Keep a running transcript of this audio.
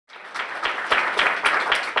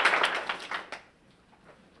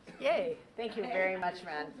Hey, thank you very much,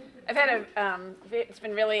 Ren. I've had it's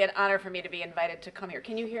been really an honor for me to be invited to come here.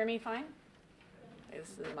 Can you hear me fine? This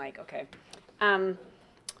is the mic, okay.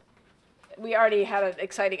 We already had an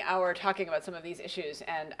exciting hour talking about some of these issues,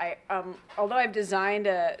 and although I've designed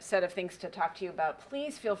a set of things to talk to you about,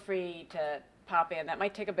 please feel free to pop in. That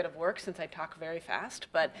might take a bit of work since I talk very fast,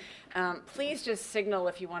 but please just signal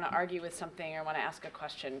if you want to argue with something or want to ask a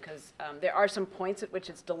question, because there are some points at which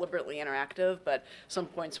it's deliberately interactive, but some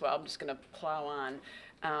points where I'm just going to plow on.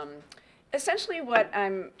 Essentially what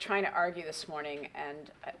I'm trying to argue this morning,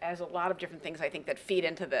 and as a lot of different things I think that feed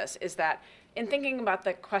into this, is that in thinking about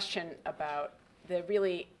the question about the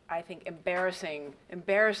really, I think,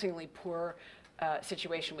 embarrassingly poor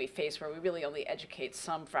situation we face, where we really only educate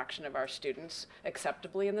some fraction of our students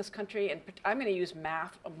acceptably in this country. And I'm going to use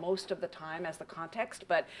math most of the time as the context,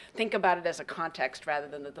 but think about it as a context rather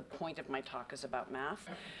than that the point of my talk is about math.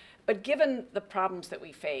 But given the problems that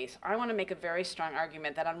we face, I want to make a very strong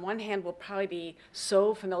argument that on one hand will probably be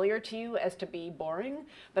so familiar to you as to be boring,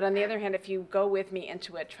 but on the other hand, if you go with me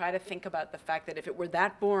into it, try to think about the fact that if it were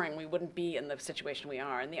that boring, we wouldn't be in the situation we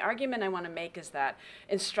are. And the argument I want to make is that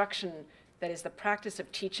instruction, that is the practice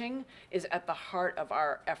of teaching, is at the heart of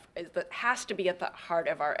our has to be at the heart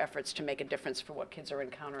of our efforts to make a difference for what kids are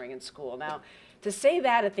encountering in school. Now, to say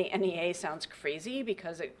that at the NEA sounds crazy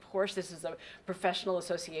because, of course, this is a professional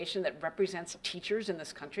association that represents teachers in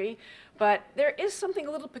this country. But there is something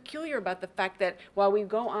a little peculiar about the fact that while we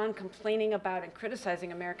go on complaining about and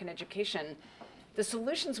criticizing American education, the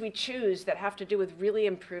solutions we choose that have to do with really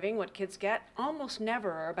improving what kids get almost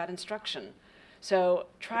never are about instruction. So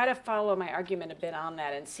try to follow my argument a bit on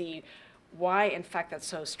that and see why, in fact, that's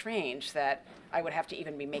so strange that I would have to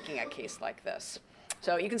even be making a case like this.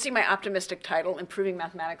 So you can see my optimistic title, Improving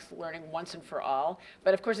Mathematics Learning Once and For All.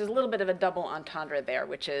 But of course, there's a little bit of a double entendre there,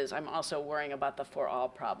 which is I'm also worrying about the for all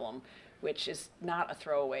problem, which is not a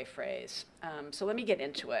throwaway phrase. So let me get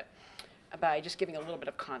into it by just giving a little bit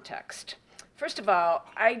of context. First of all,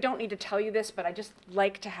 I don't need to tell you this, but I just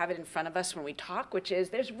like to have it in front of us when we talk, which is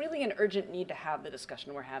there's really an urgent need to have the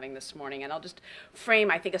discussion we're having this morning. And I'll just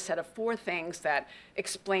frame, I think, a set of 4 things that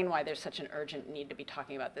explain why there's such an urgent need to be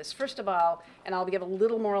talking about this. First of all, and I'll give a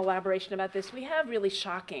little more elaboration about this, we have really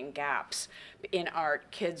shocking gaps in our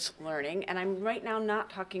kids' learning. And I'm right now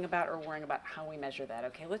not talking about or worrying about how we measure that,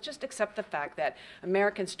 okay? Let's just accept the fact that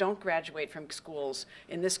Americans don't graduate from schools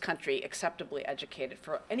in this country acceptably educated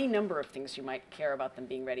for any number of things you might care about them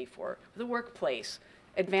being ready for. The workplace,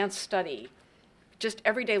 advanced study, just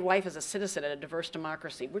everyday life as a citizen in a diverse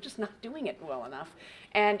democracy. We're just not doing it well enough.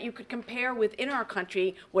 And you could compare within our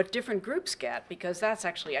country what different groups get, because that's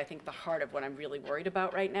actually, I think, the heart of what I'm really worried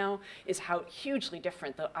about right now, is how hugely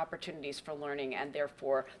different the opportunities for learning and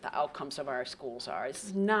therefore the outcomes of our schools are. This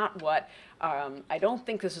is not what, I don't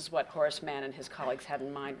think this is what Horace Mann and his colleagues had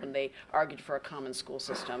in mind when they argued for a common school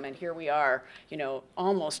system. And here we are, you know,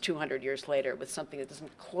 almost 200 years later with something that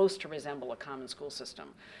doesn't close to resemble a common school system.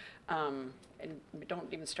 And don't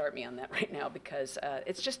even start me on that right now, because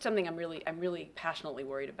it's just something I'm really passionately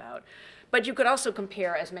worried about. But you could also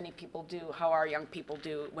compare, as many people do, how our young people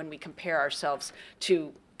do when we compare ourselves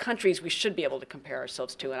to countries we should be able to compare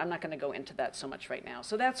ourselves to, and I'm not going to go into that so much right now.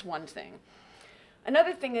 So that's one thing.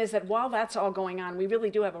 Another thing is that while that's all going on, we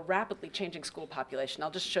really do have a rapidly changing school population.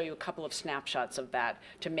 I'll just show you a couple of snapshots of that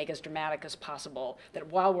to make as dramatic as possible, that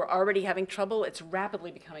while we're already having trouble, it's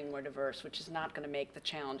rapidly becoming more diverse, which is not going to make the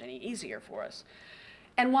challenge any easier for us.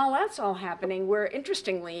 And while that's all happening, we're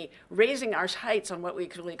interestingly raising our heights on what we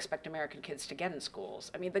really expect American kids to get in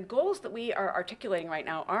schools. I mean, the goals that we are articulating right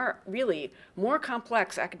now are really more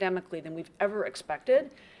complex academically than we've ever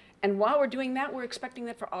expected. And while we're doing that, we're expecting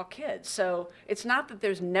that for all kids. So it's not that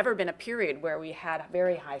there's never been a period where we had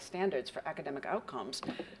very high standards for academic outcomes,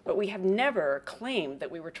 but we have never claimed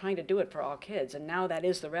that we were trying to do it for all kids, and now that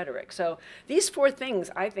is the rhetoric. So these 4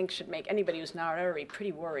 things, I think, should make anybody who's not already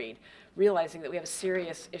pretty worried, realizing that we have a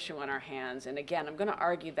serious issue on our hands. And again, I'm going to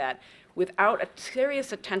argue that without a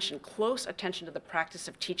serious attention, close attention to the practice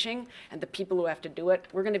of teaching and the people who have to do it,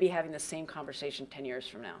 we're going to be having the same conversation 10 years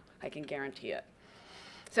from now. I can guarantee it.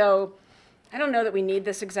 So I don't know that we need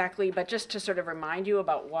this exactly, but just to sort of remind you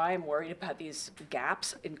about why I'm worried about these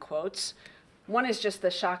gaps, in quotes. One is just the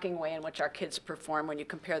shocking way in which our kids perform when you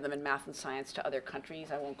compare them in math and science to other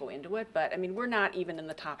countries. I won't go into it, but I mean, we're not even in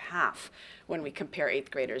the top half when we compare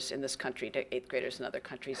 8th graders in this country to 8th graders in other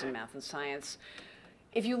countries in math and science.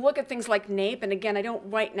 if you look at things like NAEP, and again, I don't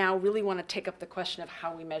right now really want to take up the question of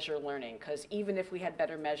how we measure learning, because even if we had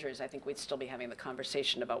better measures, I think we'd still be having the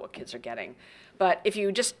conversation about what kids are getting. But if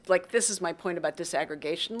you just, like, this is my point about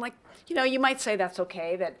disaggregation, like, you know, you might say that's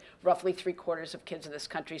okay, that roughly 3/4 of kids in this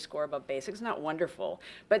country score above basic. It's not wonderful.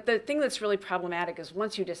 But the thing that's really problematic is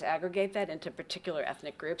once you disaggregate that into particular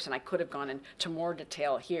ethnic groups, and I could have gone into more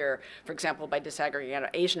detail here, for example, by disaggregating out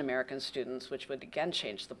Asian American students, which would again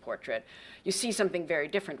change the portrait, you see something very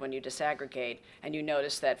different when you disaggregate, and you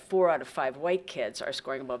notice that 4 out of 5 white kids are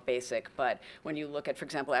scoring above basic, but when you look at, for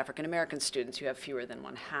example, African American students, you have fewer than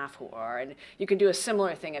 1/2 who are, and you can do a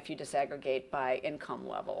similar thing if you disaggregate by income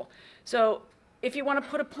level. So if you want to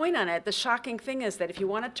put a point on it, the shocking thing is that if you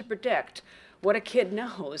wanted to predict what a kid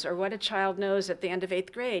knows or what a child knows at the end of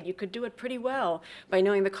 8th grade, you could do it pretty well by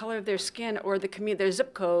knowing the color of their skin or their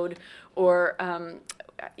zip code or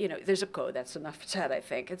you know, their zip code. That's enough said, I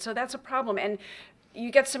think. And so that's a problem. And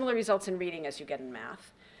you get similar results in reading as you get in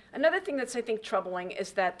math. Another thing that's, I think, troubling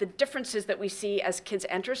is that the differences that we see as kids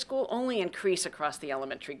enter school only increase across the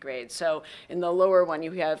elementary grades. So in the lower one,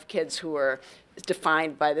 you have kids who are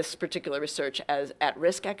defined by this particular research as at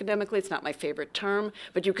risk academically. It's not my favorite term,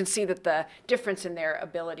 but you can see that the difference in their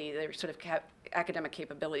ability, their sort of academic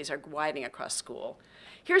capabilities are widening across school.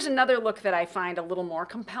 Here's another look that I find a little more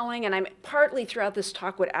compelling, and I'm partly throughout this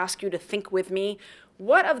talk would ask you to think with me,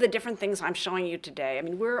 what of the different things I'm showing you today, I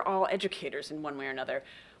mean, we're all educators in one way or another,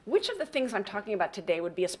 which of the things I'm talking about today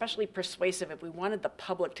would be especially persuasive if we wanted the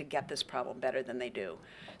public to get this problem better than they do?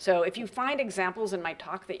 So if you find examples in my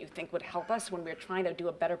talk that you think would help us when we're trying to do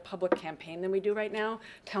a better public campaign than we do right now,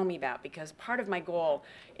 tell me that, because part of my goal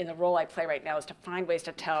in the role I play right now is to find ways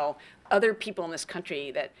to tell other people in this country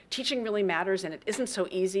that teaching really matters and it isn't so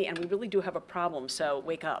easy and we really do have a problem, so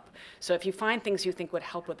wake up. So if you find things you think would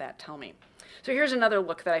help with that, tell me. So here's another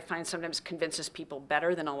look that I find sometimes convinces people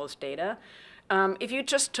better than all those data. If you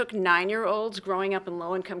just took 9-year-olds growing up in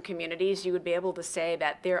low-income communities, you would be able to say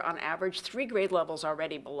that they're on average 3 grade levels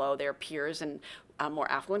already below their peers in more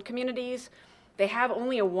affluent communities. They have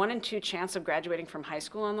only a 1 in 2 chance of graduating from high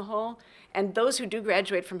school on the whole. And those who do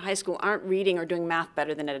graduate from high school aren't reading or doing math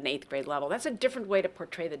better than at an 8th grade level. That's a different way to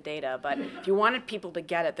portray the data, but if you wanted people to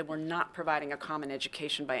get it, that we're not providing a common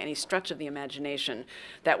education by any stretch of the imagination,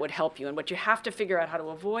 that would help you. And what you have to figure out how to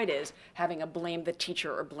avoid is having a blame the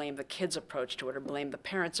teacher or blame the kids approach to it or blame the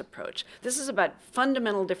parents approach. This is about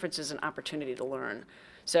fundamental differences in opportunity to learn.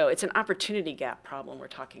 So it's an opportunity gap problem we're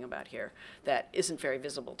talking about here that isn't very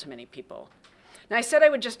visible to many people. Now, I said I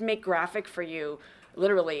would just make graphic for you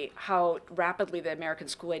literally how rapidly the American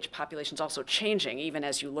school-age population is also changing, even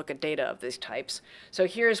as you look at data of these types. So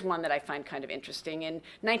here's one that I find kind of interesting. In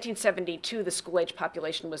 1972, the school-age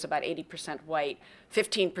population was about 80% white,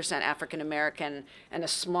 15% African-American, and a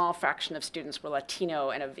small fraction of students were Latino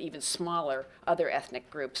and of even smaller other ethnic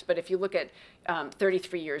groups. But if you look at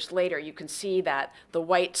 33 years later, you can see that the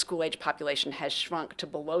white school-age population has shrunk to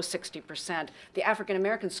below 60%. The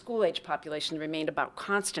African-American school-age population remained about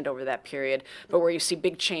constant over that period, but where you see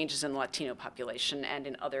big changes in the Latino population and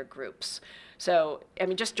in other groups. So, I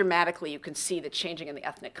mean, just dramatically, you can see the changing in the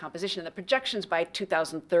ethnic composition. And the projections by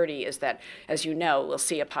 2030 is that, as you know, we'll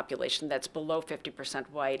see a population that's below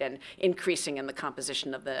 50% white and increasing in the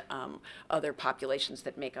composition of the other populations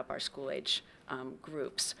that make up our school-age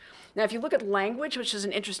groups. Now, if you look at language, which is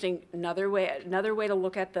an interesting another way to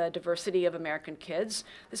look at the diversity of American kids,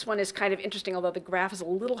 this one is kind of interesting, although the graph is a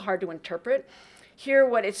little hard to interpret. Here,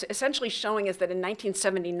 what it's essentially showing is that in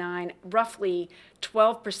 1979, roughly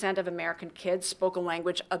 12% of American kids spoke a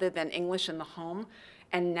language other than English in the home.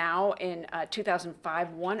 And now in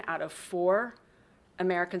 2005, 1 out of 4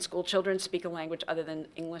 American school children speak a language other than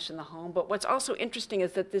English in the home. But what's also interesting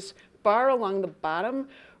is that this bar along the bottom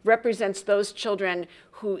represents those children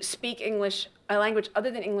who speak English, a language other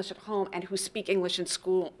than English at home, and who speak English in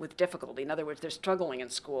school with difficulty. In other words, they're struggling in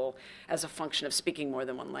school as a function of speaking more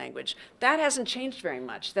than one language. That hasn't changed very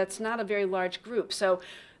much. That's not a very large group. So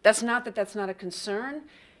that's not that that's not a concern,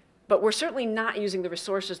 but we're certainly not using the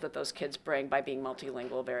resources that those kids bring by being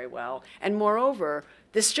multilingual very well. And moreover,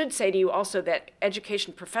 this should say to you also that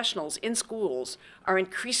education professionals in schools are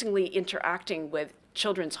increasingly interacting with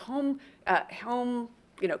children's home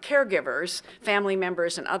caregivers, family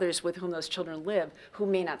members, and others with whom those children live who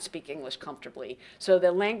may not speak English comfortably. So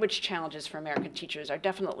the language challenges for American teachers are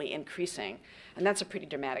definitely increasing, and that's a pretty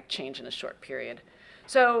dramatic change in a short period.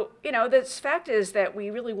 So, the fact is that we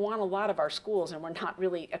really want a lot of our schools, and we're not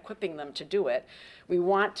really equipping them to do it. We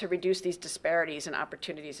want to reduce these disparities in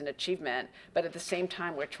opportunities and achievement, but at the same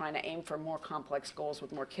time, we're trying to aim for more complex goals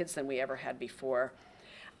with more kids than we ever had before.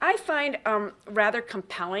 I find rather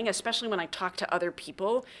compelling, especially when I talk to other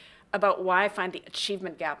people, about why I find the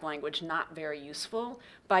achievement gap language not very useful,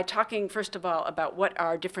 by talking, first of all, about what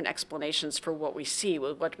are different explanations for what we see.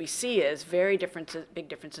 Well, what we see is big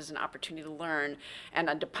differences in opportunity to learn, and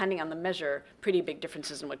depending on the measure, pretty big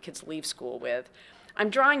differences in what kids leave school with. I'm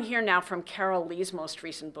drawing here now from Carol Lee's most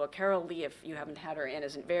recent book. Carol Lee, if you haven't had her in,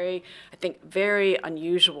 is a very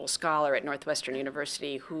unusual scholar at Northwestern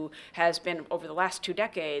University who has been, over the last 2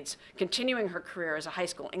 decades, continuing her career as a high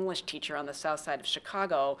school English teacher on the south side of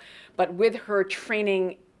Chicago, but with her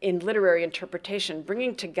training in literary interpretation,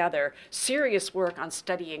 bringing together serious work on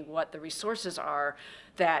studying what the resources are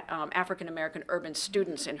that African-American urban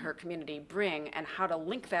students in her community bring, and how to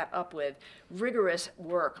link that up with rigorous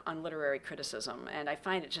work on literary criticism. And I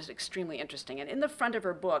find it just extremely interesting. And in the front of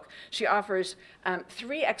her book, she offers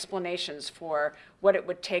 3 explanations for what it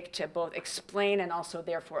would take to both explain and also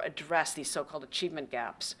therefore address these so-called achievement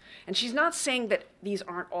gaps. And she's not saying that these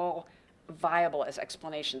aren't all viable as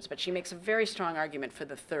explanations, but she makes a very strong argument for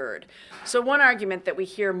the third. So one argument that we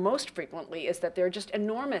hear most frequently is that there are just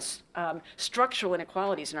enormous structural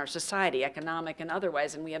inequalities in our society, economic and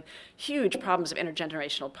otherwise, and we have huge problems of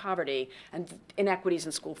intergenerational poverty and inequities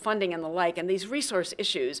in school funding and the like, and these resource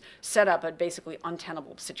issues set up a basically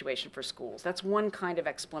untenable situation for schools. That's one kind of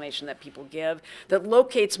explanation that people give that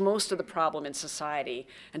locates most of the problem in society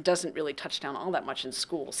and doesn't really touch down all that much in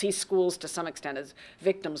schools. Sees schools to some extent as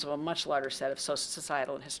victims of a much larger set of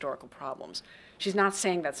societal and historical problems. She's not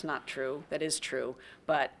saying that's not true. That is true,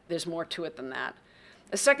 but there's more to it than that.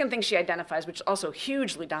 The second thing she identifies, which is also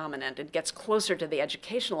hugely dominant and gets closer to the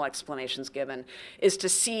educational explanations given, is to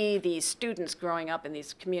see these students growing up in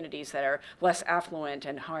these communities that are less affluent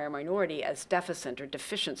and higher minority as deficient or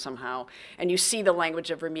deficient somehow. And you see the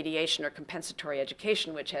language of remediation or compensatory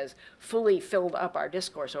education, which has fully filled up our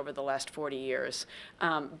discourse over the last 40 years,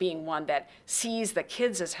 being one that sees the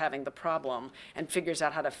kids as having the problem and figures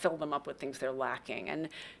out how to fill them up with things they're lacking. And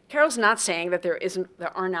Carol's not saying that there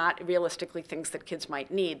are not realistically things that kids might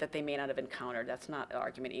need that they may not have encountered. That's not an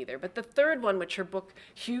argument either. But the third one, which her book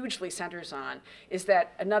hugely centers on, is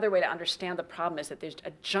that another way to understand the problem is that there's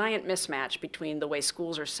a giant mismatch between the way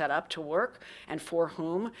schools are set up to work and for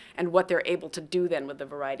whom, and what they're able to do then with the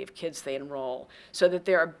variety of kids they enroll. So that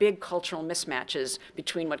there are big cultural mismatches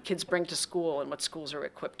between what kids bring to school and what schools are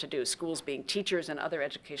equipped to do. Schools being teachers and other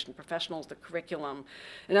education professionals, the curriculum.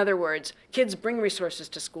 In other words, kids bring resources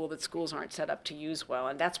to school that schools aren't set up to use well.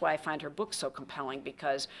 And that's why I find her book so compelling,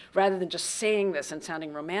 because rather than just saying this and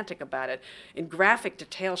sounding romantic about it, in graphic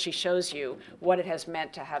detail she shows you what it has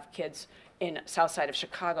meant to have kids in south side of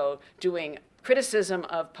Chicago doing criticism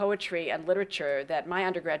of poetry and literature that my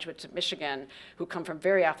undergraduates at Michigan, who come from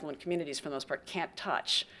very affluent communities for the most part, can't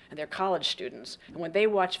touch, and they're college students. And when they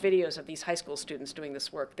watch videos of these high school students doing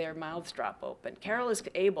this work, their mouths drop open. Carol is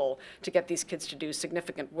able to get these kids to do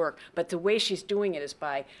significant work, but the way she's doing it is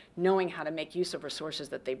by knowing how to make use of resources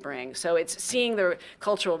that they bring. So it's seeing the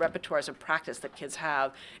cultural repertoires of practice that kids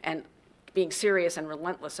have and being serious and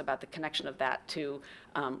relentless about the connection of that to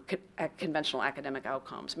conventional academic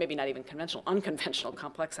outcomes, maybe not even conventional, unconventional,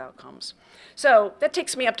 complex outcomes. So that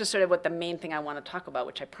takes me up to sort of what the main thing I want to talk about,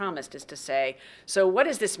 which I promised, is to say, so what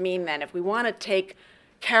does this mean then if we want to take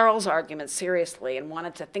Carol's argument seriously and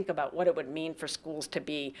wanted to think about what it would mean for schools to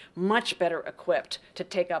be much better equipped to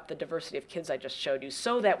take up the diversity of kids I just showed you,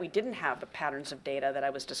 so that we didn't have the patterns of data that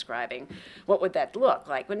I was describing? What would that look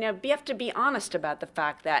like? Well, now, we have to be honest about the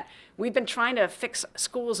fact that we've been trying to fix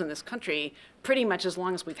schools in this country pretty much as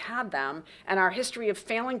long as we've had them, and our history of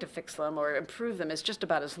failing to fix them or improve them is just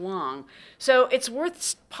about as long. So it's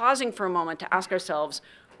worth pausing for a moment to ask ourselves,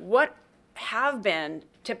 what have been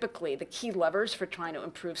typically the key levers for trying to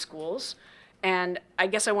improve schools? And I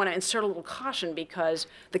guess I want to insert a little caution, because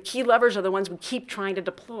the key levers are the ones we keep trying to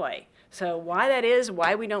deploy. So why that is,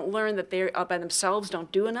 why we don't learn that they by themselves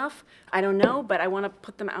don't do enough, I don't know, but I want to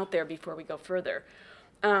put them out there before we go further.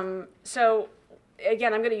 So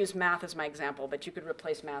again, I'm going to use math as my example, but you could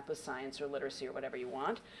replace math with science or literacy or whatever you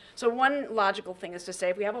want. So one logical thing is to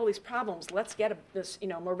say, if we have all these problems, let's get this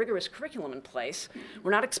more rigorous curriculum in place.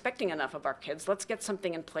 We're not expecting enough of our kids. Let's get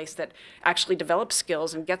something in place that actually develops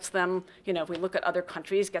skills and gets them, if we look at other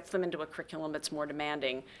countries, gets them into a curriculum that's more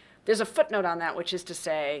demanding. There's a footnote on that, which is to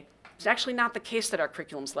say, it's actually not the case that our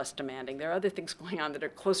curriculum's less demanding. There are other things going on that are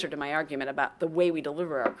closer to my argument about the way we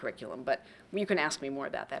deliver our curriculum, but you can ask me more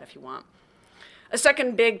about that if you want. A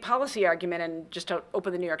second big policy argument, and just to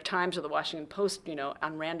open the New York Times or the Washington Post,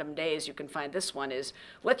 on random days you can find this one, is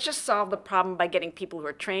let's just solve the problem by getting people who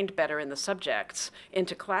are trained better in the subjects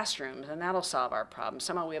into classrooms, and that'll solve our problem.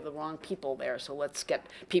 Somehow we have the wrong people there, so let's get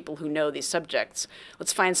people who know these subjects.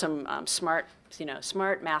 Let's find some smart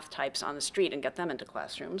math types on the street and get them into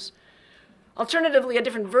classrooms. Alternatively, a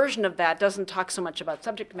different version of that doesn't talk so much about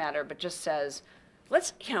subject matter, but just says,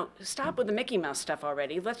 let's stop with the Mickey Mouse stuff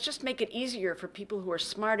already. Let's just make it easier for people who are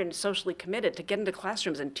smart and socially committed to get into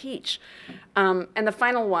classrooms and teach. And the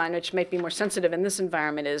final one, which might be more sensitive in this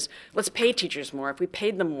environment, is let's pay teachers more. If we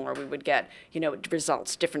paid them more, we would get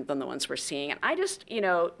results different than the ones we're seeing. And I just,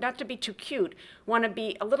 not to be too cute, want to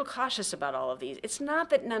be a little cautious about all of these. It's not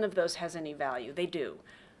that none of those has any value. They do.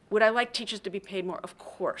 Would I like teachers to be paid more? Of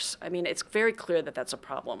course. I mean, it's very clear that that's a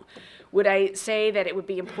problem. Would I say that it would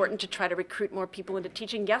be important to try to recruit more people into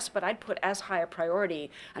teaching? Yes, but I'd put as high a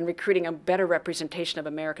priority on recruiting a better representation of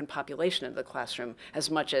American population into the classroom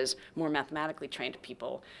as much as more mathematically trained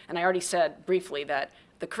people. And I already said briefly that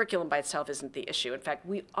the curriculum by itself isn't the issue. In fact,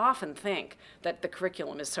 we often think that the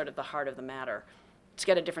curriculum is sort of the heart of the matter. To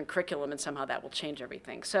get a different curriculum and somehow that will change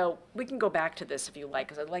everything. So we can go back to this if you like,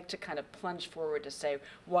 because I'd like to kind of plunge forward to say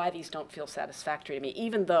why these don't feel satisfactory to me,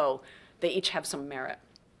 even though they each have some merit.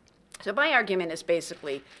 So my argument is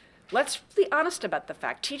basically, let's be honest about the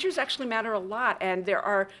fact. Teachers actually matter a lot, and there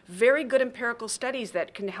are very good empirical studies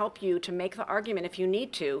that can help you to make the argument, if you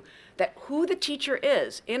need to, that who the teacher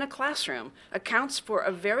is in a classroom accounts for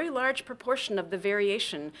a very large proportion of the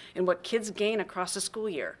variation in what kids gain across a school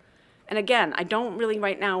year. And again, I don't really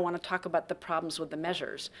right now want to talk about the problems with the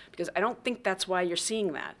measures, because I don't think that's why you're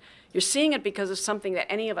seeing that. You're seeing it because of something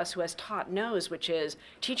that any of us who has taught knows, which is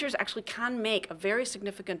teachers actually can make a very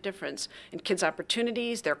significant difference in kids'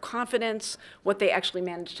 opportunities, their confidence, what they actually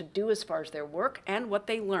manage to do as far as their work, and what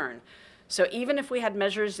they learn. So even if we had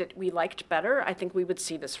measures that we liked better, I think we would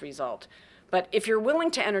see this result. But if you're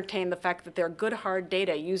willing to entertain the fact that there are good, hard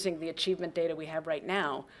data using the achievement data we have right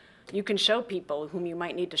now, you can show people whom you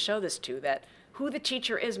might need to show this to that who the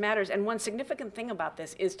teacher is matters. And one significant thing about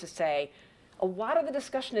this is to say a lot of the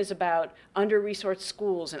discussion is about under-resourced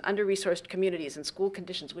schools and under-resourced communities and school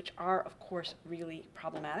conditions, which are, of course, really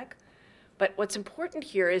problematic. But what's important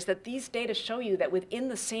here is that these data show you that within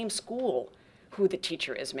the same school, who the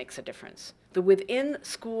teacher is makes a difference. The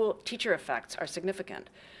within-school teacher effects are significant.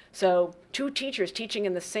 So two teachers teaching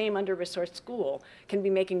in the same under-resourced school can be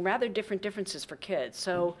making rather different differences for kids.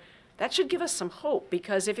 So that should give us some hope,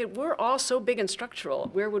 because if it were all so big and structural,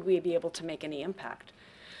 where would we be able to make any impact?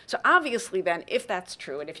 So obviously then, if that's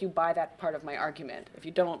true, and if you buy that part of my argument, if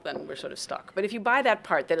you don't, then we're sort of stuck. But if you buy that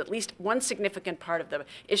part, that at least one significant part of the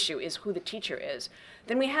issue is who the teacher is,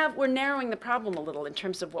 then we're narrowing the problem a little in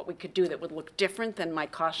terms of what we could do that would look different than my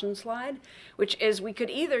caution slide, which is we could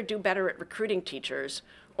either do better at recruiting teachers,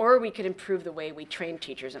 or we could improve the way we train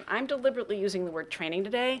teachers. And I'm deliberately using the word training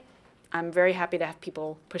today. I'm very happy to have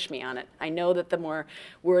people push me on it. I know that the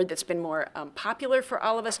word that's been more popular for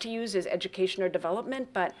all of us to use is education or development,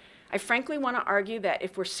 but I frankly want to argue that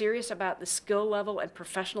if we're serious about the skill level and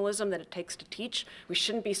professionalism that it takes to teach, we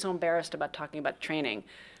shouldn't be so embarrassed about talking about training.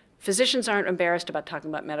 Physicians aren't embarrassed about talking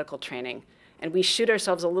about medical training, and we shoot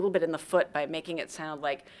ourselves a little bit in the foot by making it sound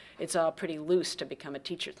like it's all pretty loose to become a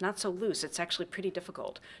teacher. It's not so loose. It's actually pretty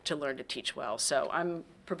difficult to learn to teach well. So I'm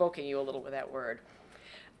provoking you a little with that word.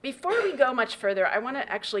 Before we go much further, I want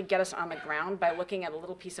to actually get us on the ground by looking at a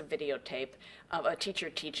little piece of videotape of a teacher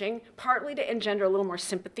teaching, partly to engender a little more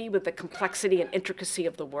sympathy with the complexity and intricacy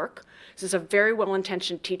of the work. This is a very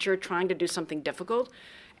well-intentioned teacher trying to do something difficult,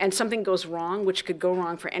 and something goes wrong, which could go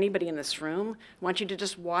wrong for anybody in this room. I want you to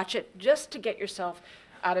just watch it just to get yourself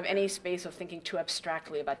out of any space of thinking too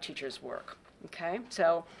abstractly about teachers' work, okay?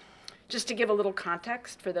 So just to give a little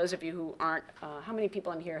context for those of you who aren't, how many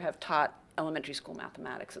people in here have taught elementary school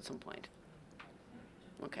mathematics at some point?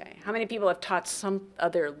 Okay. How many people have taught some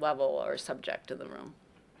other level or subject in the room?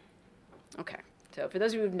 Okay. So for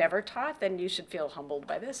those of you who've never taught, then you should feel humbled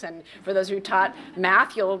by this. And for those of you who taught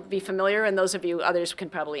math, you'll be familiar, and those of you others can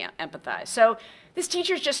probably empathize. So this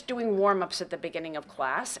teacher's just doing warm-ups at the beginning of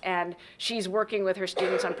class, and she's working with her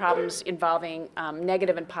students on problems involving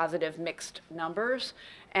negative and positive mixed numbers.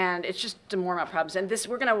 And it's just some warm-up problems. And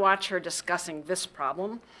we're going to watch her discussing this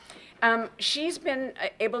problem. She's been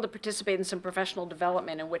able to participate in some professional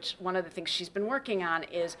development in which one of the things she's been working on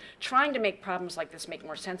is trying to make problems like this make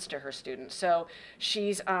more sense to her students. So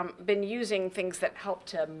she's been using things that help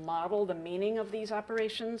to model the meaning of these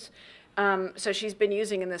operations. So she's been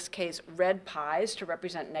using, in this case, red pies to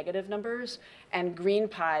represent negative numbers and green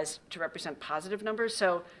pies to represent positive numbers.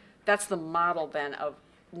 So that's the model then of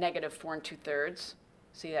negative 4 2/3.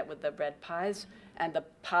 See that with the red pies? And the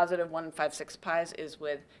positive 1 5/6 pies is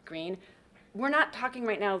with green. We're not talking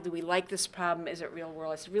right now, do we like this problem? Is it real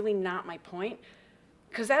world? It's really not my point.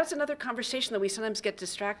 Because that's another conversation that we sometimes get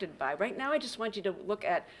distracted by. Right now, I just want you to look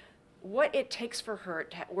at what it takes for her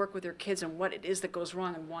to work with her kids and what it is that goes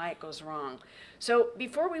wrong and why it goes wrong. So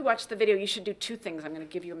before we watch the video, you should do 2 things. I'm going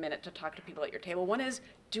to give you a minute to talk to people at your table. One is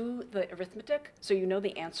do the arithmetic so you know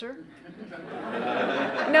the answer.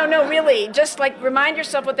 No, really. Just like remind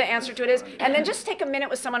yourself what the answer to it is. And then just take a minute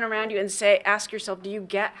with someone around you and ask yourself, do you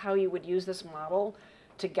get how you would use this model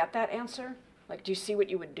to get that answer? Like, do you see what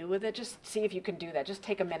you would do with it? Just see if you can do that. Just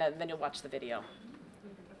take a minute and then you'll watch the video.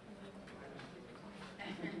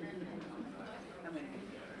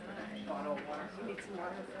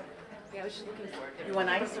 Yeah, I was just looking for it. You want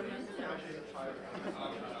ice? You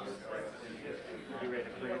ready to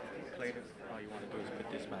play this? All you want to do is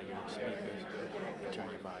put this by your speakers and turn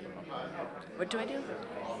your volume up. What do I do?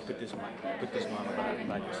 Put this mic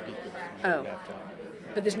by your speakers. Oh.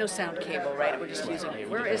 But there's no sound cable, right? We're just using it.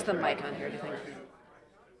 Where is the mic on here, do you think?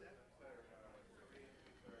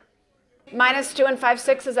 -2 and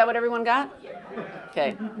 5/6, is that what everyone got?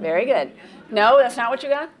 Okay, very good. No, that's not what you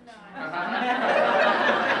got?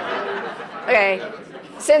 Okay,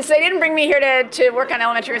 since they didn't bring me here to work on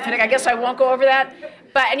elementary arithmetic, I guess I won't go over that.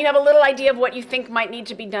 And you have a little idea of what you think might need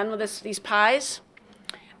to be done with these pies?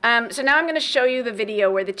 So now I'm going to show you the video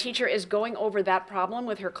where the teacher is going over that problem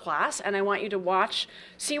with her class, and I want you to watch,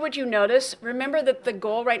 see what you notice. Remember that the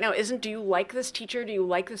goal right now isn't, do you like this teacher? Do you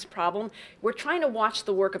like this problem? We're trying to watch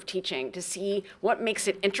the work of teaching to see what makes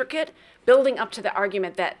it intricate, building up to the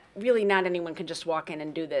argument that really not anyone can just walk in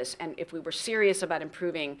and do this. And if we were serious about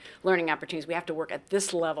improving learning opportunities, we have to work at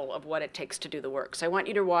this level of what it takes to do the work. So I want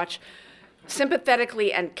you to watch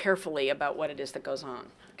sympathetically and carefully about what it is that goes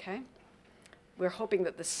on, okay? We're hoping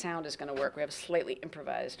that the sound is going to work. We have a slightly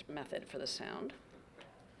improvised method for the sound.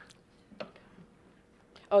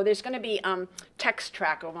 Oh, there's going to be text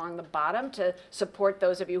track along the bottom to support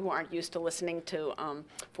those of you who aren't used to listening to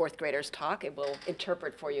 4th graders talk. It will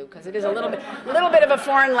interpret for you because it is a little bit of a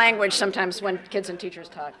foreign language sometimes when kids and teachers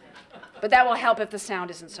talk. But that will help if the sound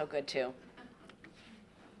isn't so good too.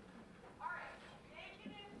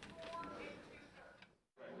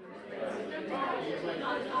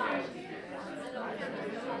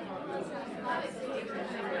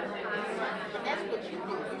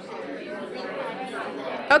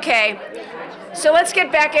 Okay, so let's get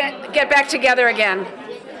back together again.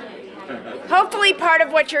 Hopefully part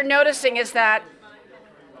of what you're noticing is that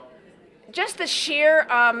just the sheer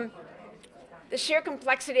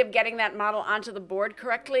complexity of getting that model onto the board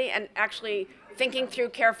correctly and actually thinking through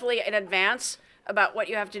carefully in advance about what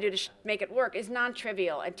you have to do to make it work is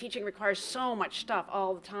non-trivial, and teaching requires so much stuff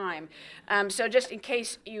all the time. So just in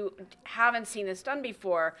case you haven't seen this done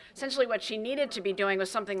before, essentially what she needed to be doing was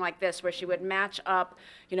something like this, where she would match up,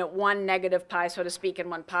 one negative pi, so to speak, and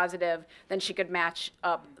one positive. Then she could match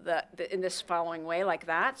up in this following way, like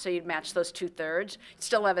that. So you'd match those 2/3. You'd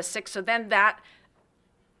still have a 6. So then that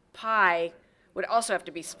pi would also have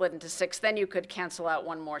to be split into 6. Then you could cancel out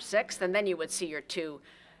one more 6, and then you would see your 2.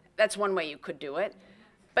 That's one way you could do it.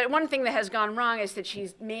 But one thing that has gone wrong is that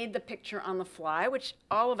she's made the picture on the fly, which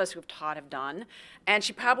all of us who've taught have done, and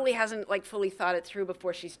she probably hasn't fully thought it through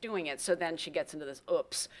before she's doing it, so then she gets into this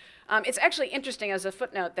oops. It's actually interesting as a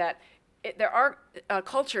footnote that there are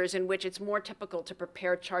cultures in which it's more typical to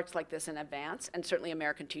prepare charts like this in advance, and certainly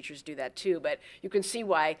American teachers do that too, but you can see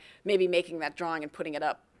why maybe making that drawing and putting it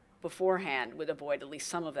up beforehand would avoid at least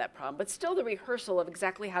some of that problem. But still, the rehearsal of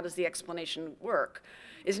exactly how does the explanation work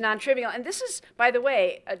is non-trivial. And this is, by the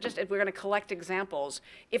way, just if we're going to collect examples,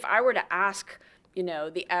 if I were to ask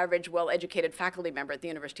the average well-educated faculty member at the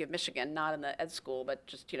University of Michigan, not in the ed school, but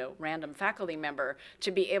just, random faculty member,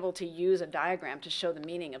 to be able to use a diagram to show the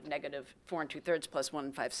meaning of -4 2/3 plus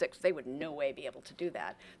 1 5/6, they would no way be able to do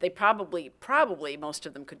that. They probably most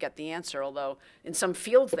of them could get the answer, although in some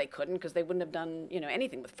fields they couldn't because they wouldn't have done,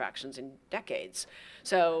 anything with fractions in decades.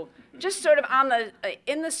 So just sort of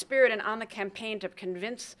in the spirit and on the campaign to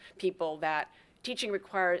convince people that teaching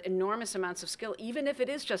requires enormous amounts of skill, even if it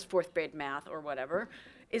is just 4th grade math or whatever,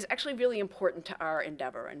 is actually really important to our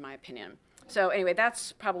endeavor, in my opinion. So anyway,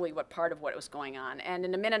 that's probably part of what was going on. And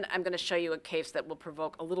in a minute, I'm going to show you a case that will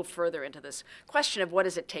provoke a little further into this question of what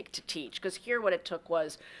does it take to teach? Because here what it took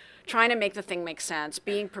was trying to make the thing make sense,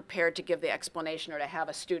 being prepared to give the explanation or to have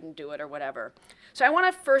a student do it or whatever. So I want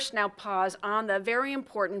to first now pause on the very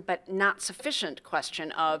important but not sufficient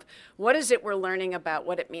question of what is it we're learning about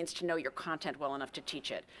what it means to know your content well enough to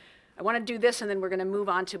teach it. I want to do this and then we're going to move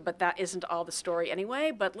on to, but that isn't all the story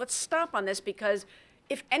anyway, but let's stop on this because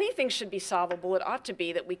if anything should be solvable, it ought to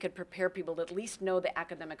be that we could prepare people to at least know the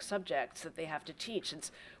academic subjects that they have to teach,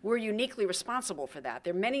 since we're uniquely responsible for that.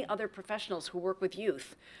 There are many other professionals who work with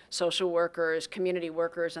youth, social workers, community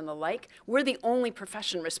workers, and the like. We're the only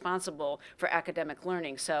profession responsible for academic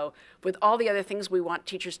learning. So with all the other things we want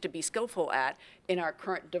teachers to be skillful at in our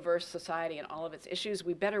current diverse society and all of its issues,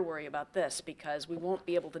 we better worry about this, because we won't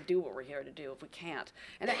be able to do what we're here to do if we can't.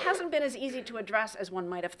 And it hasn't been as easy to address as one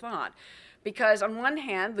might have thought. Because on one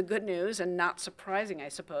hand, the good news, and not surprising, I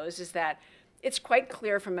suppose, is that it's quite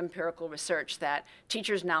clear from empirical research that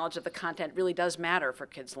teachers' knowledge of the content really does matter for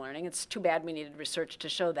kids' learning. It's too bad we needed research to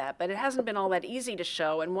show that, but it hasn't been all that easy to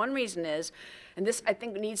show. And one reason is, and this I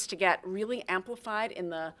think needs to get really amplified in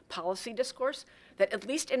the policy discourse, that at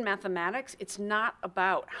least in mathematics, it's not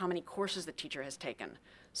about how many courses the teacher has taken.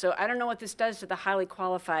 So I don't know what this does to the highly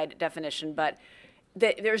qualified definition, but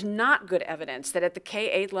there's not good evidence that at the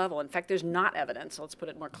K-8 level, in fact, there's not evidence, so let's put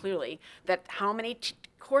it more clearly, that how many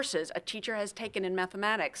courses a teacher has taken in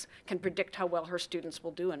mathematics can predict how well her students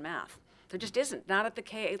will do in math. There just isn't, not at the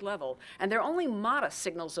K-8 level. And there are only modest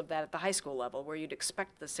signals of that at the high school level, where you'd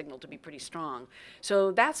expect the signal to be pretty strong.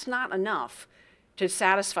 So that's not enough to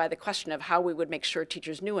satisfy the question of how we would make sure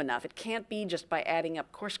teachers knew enough. It can't be just by adding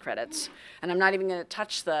up course credits. And I'm not even going to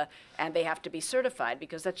touch and they have to be certified,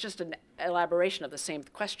 because that's just an elaboration of the same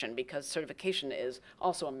question, because certification is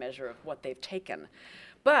also a measure of what they've taken.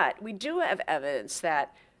 But we do have evidence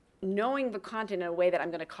that knowing the content in a way that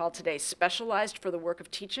I'm going to call today specialized for the work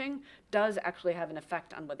of teaching does actually have an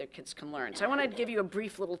effect on whether kids can learn. So I want to give you a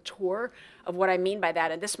brief little tour of what I mean by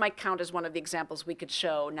that, and this might count as one of the examples we could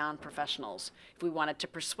show non-professionals if we wanted to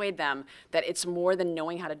persuade them that it's more than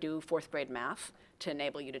knowing how to do fourth grade math to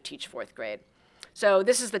enable you to teach fourth grade. So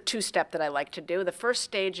this is the two-step that I like to do. The first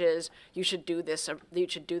stage is you should do this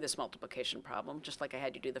multiplication problem, just like I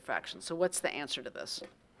had you do the fraction. So what's the answer to this?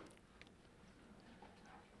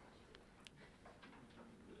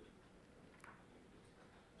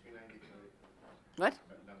 What?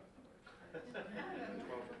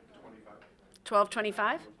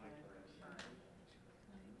 1225?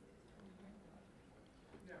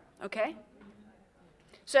 Okay.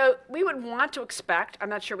 So we would want to expect, I'm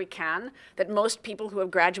not sure we can, that most people who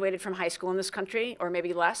have graduated from high school in this country, or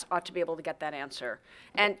maybe less, ought to be able to get that answer.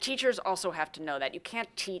 And teachers also have to know that. You can't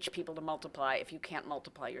teach people to multiply if you can't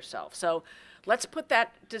multiply yourself. So let's put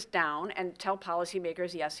that just down and tell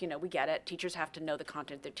policymakers, yes, we get it. Teachers have to know the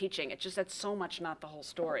content they're teaching. It's just that's so much not the whole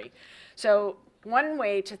story. So one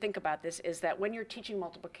way to think about this is that when you're teaching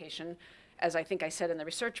multiplication, as I think I said in the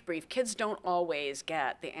research brief, kids don't always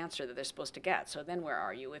get the answer that they're supposed to get. So then where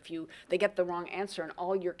are you? If they get the wrong answer and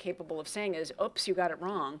all you're capable of saying is, oops, you got it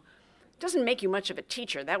wrong, it doesn't make you much of a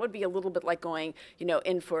teacher. That would be a little bit like going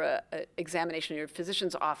in for an examination in your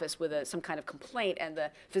physician's office with some kind of complaint, and the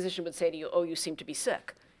physician would say to you, oh, you seem to be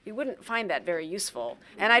sick. You wouldn't find that very useful.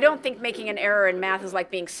 And I don't think making an error in math is like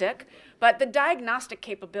being sick, but the diagnostic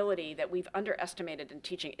capability that we've underestimated in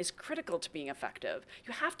teaching is critical to being effective.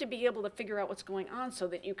 You have to be able to figure out what's going on so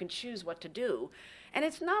that you can choose what to do. And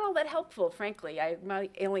it's not all that helpful, frankly. I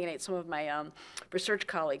might alienate some of my research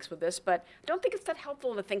colleagues with this, but I don't think it's that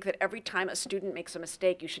helpful to think that every time a student makes a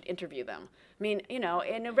mistake, you should interview them. I mean, in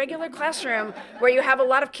a regular classroom where you have a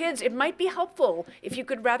lot of kids, it might be helpful if you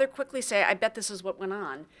could rather quickly say, I bet this is what went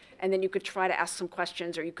on. And then you could try to ask some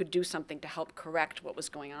questions, or you could do something to help correct what was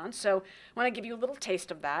going on. So I want to give you a little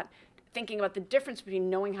taste of that, thinking about the difference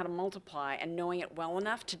between knowing how to multiply and knowing it well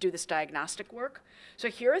enough to do this diagnostic work. So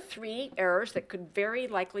here are 3 errors that could very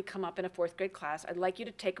likely come up in a fourth grade class. I'd like you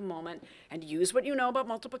to take a moment and use what you know about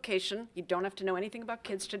multiplication. You don't have to know anything about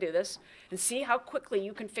kids to do this, and see how quickly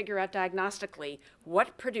you can figure out diagnostically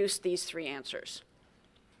what produced these 3 answers.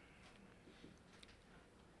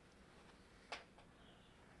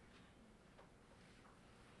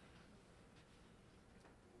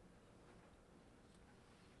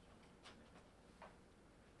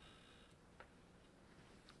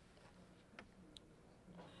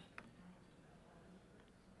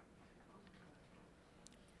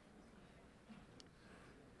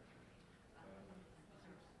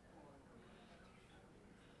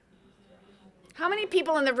 How many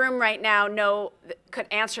people in the room right now could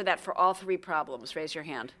answer that for all 3 problems? Raise your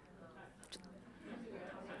hand.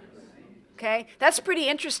 Okay, that's pretty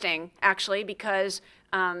interesting, actually, because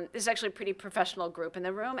this is actually a pretty professional group in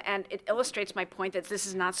the room, and it illustrates my point that this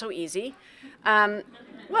is not so easy. Well,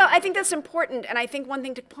 I think that's important, and I think one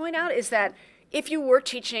thing to point out is that if you were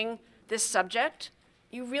teaching this subject,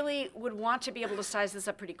 you really would want to be able to size this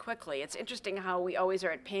up pretty quickly. It's interesting how we always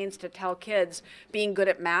are at pains to tell kids being good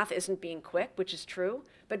at math isn't being quick, which is true.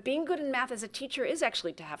 But being good in math as a teacher is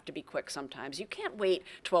actually to have to be quick sometimes. You can't wait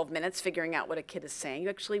 12 minutes figuring out what a kid is saying. You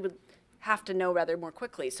actually would have to know rather more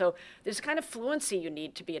quickly. So there's kind of fluency you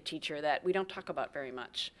need to be a teacher that we don't talk about very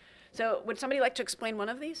much. So would somebody like to explain one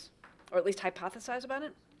of these? Or at least hypothesize about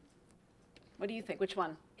it? What do you think? Which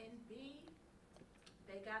one? In B,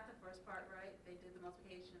 they got the first part right. They did the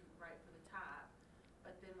multiplication right for the top.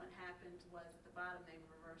 But then what happened was at the bottom they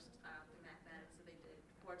reversed the mathematics. So they did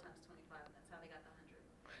 4 times 25, and that's how they got the 100.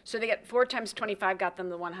 So they get 4 times 25 got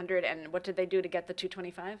them the 100, and what did they do to get the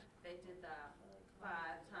 225? They did the 5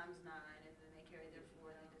 times 9, and then they carried their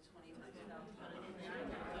 4, and they did 20 times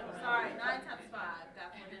 12. Sorry, 9 times 5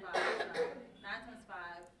 got 45. So 9 times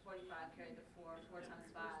 5, 45, carried the 4. 4 times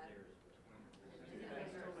 5.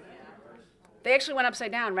 They actually went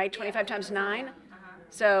upside down, right? 25 times 9.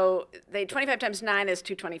 So 25 times 9 is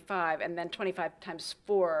 225, and then 25 times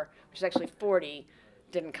 4, which is actually 40,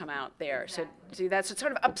 didn't come out there. So see, that's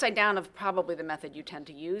sort of upside down of probably the method you tend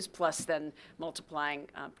to use, plus then multiplying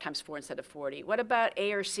times 4 instead of 40. What about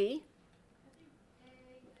A or C?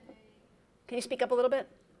 Can you speak up a little bit?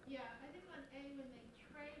 Yeah, I think on A, when they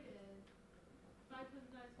traded, 5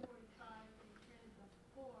 times 9 is 45, they traded the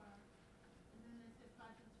 4, and then they said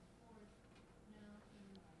 5 times 4 is no.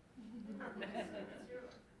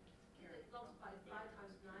 They multiplied 5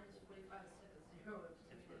 times 9 is 45 and stuck a 0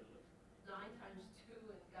 in between it. 9 times 2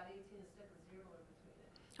 and got 18 and stuck a 0 in between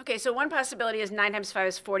it. Okay, so one possibility is 9 times 5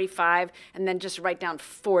 is 45, and then just write down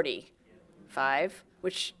 45,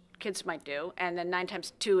 which kids might do, and then 9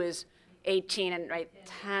 times 2 is 18, and write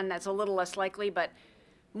 10. That's a little less likely, but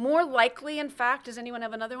more likely, in fact, does anyone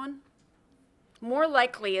have another one? More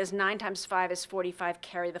likely is 9 times 5 is 45,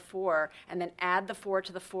 carry the 4, and then add the 4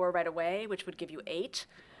 to the 4 right away, which would give you 8,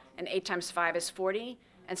 and 8 times 5 is 40.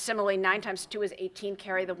 And similarly, 9 times 2 is 18,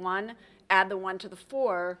 carry the 1, add the 1 to the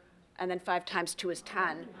 4, and then 5 times 2 is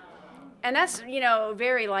 10. And that's,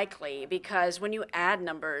 very likely, because when you add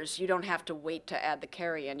numbers, you don't have to wait to add the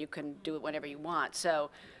carry in. You can do it whenever you want.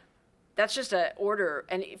 So that's just an order.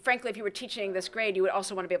 And frankly, if you were teaching this grade, you would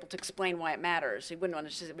also want to be able to explain why it matters. You wouldn't want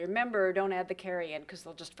to just say, remember, don't add the carry in, because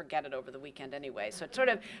they'll just forget it over the weekend anyway. So it sort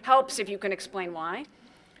of helps if you can explain why.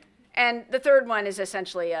 And the third one is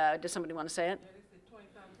essentially, does somebody want to say it? Yeah, they said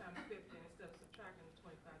 25 times 50 instead of subtracting the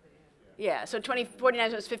 25 they added. Yeah, so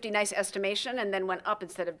 49 was 50, nice estimation, and then went up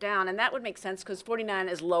instead of down. And that would make sense because 49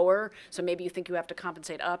 is lower, so maybe you think you have to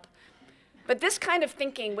compensate up. But this kind of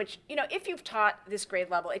thinking, which, if you've taught this grade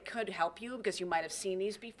level, it could help you because you might have seen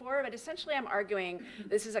these before. But essentially, I'm arguing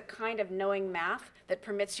this is a kind of knowing math that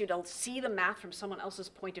permits you to see the math from someone else's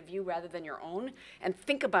point of view rather than your own and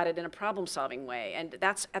think about it in a problem-solving way. And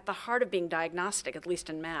that's at the heart of being diagnostic, at least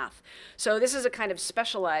in math. So this is a kind of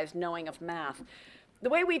specialized knowing of math. The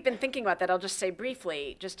way we've been thinking about that, I'll just say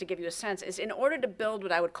briefly, just to give you a sense, is in order to build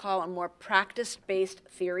what I would call a more practice-based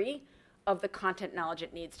theory of the content knowledge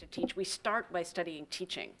it needs to teach, we start by studying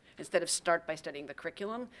teaching instead of start by studying the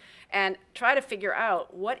curriculum and try to figure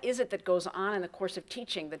out what is it that goes on in the course of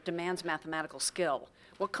teaching that demands mathematical skill.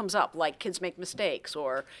 What comes up, like kids make mistakes,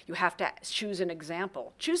 or you have to choose an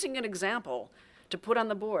example. Choosing an example to put on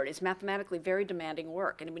the board is mathematically very demanding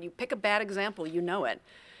work. And when you pick a bad example, you know it.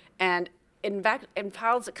 And in fact, it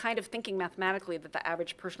involves a kind of thinking mathematically that the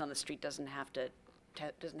average person on the street doesn't have to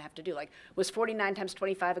do. Like, was 49 times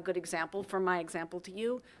 25 a good example for my example to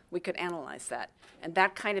you? We could analyze that. And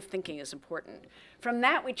that kind of thinking is important. From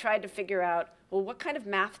that, we tried to figure out, well, what kind of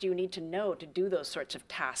math do you need to know to do those sorts of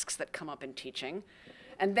tasks that come up in teaching?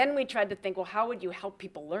 And then we tried to think, well, how would you help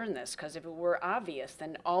people learn this? Because if it were obvious,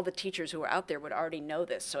 then all the teachers who are out there would already know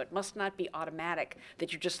this. So it must not be automatic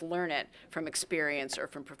that you just learn it from experience or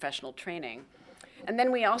from professional training. And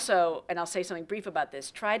then we also, and I'll say something brief about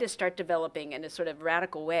this, try to start developing in a sort of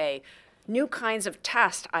radical way new kinds of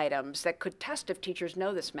test items that could test if teachers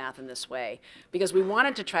know this math in this way. Because we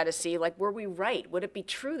wanted to try to see, like, were we right? Would it be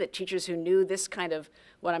true that teachers who knew this kind of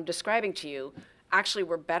what I'm describing to you actually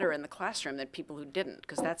were better in the classroom than people who didn't?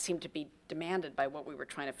 Because that seemed to be demanded by what we were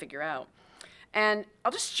trying to figure out. And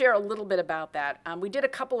I'll just share a little bit about that. We did a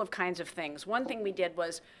couple of kinds of things. One thing we did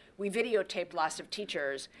was we videotaped lots of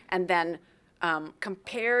teachers and then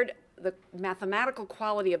compared the mathematical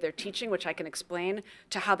quality of their teaching, which I can explain,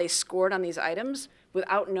 to how they scored on these items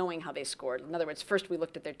without knowing how they scored. In other words, first we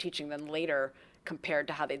looked at their teaching, then later compared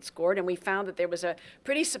to how they'd scored, and we found that there was a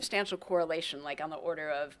pretty substantial correlation, like on the order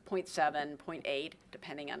of 0.7, 0.8,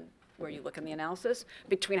 depending on where you look in the analysis,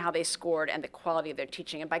 between how they scored and the quality of their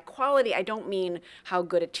teaching. And by quality, I don't mean how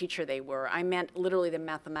good a teacher they were. I meant literally the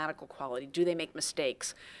mathematical quality. Do they make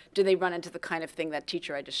mistakes? Do they run into the kind of thing that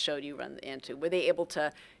teacher I just showed you run into? Were they able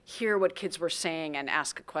to hear what kids were saying and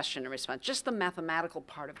ask a question and respond? Just the mathematical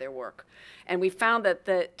part of their work. And we found that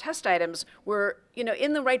the test items were, you know,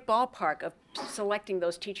 in the right ballpark of selecting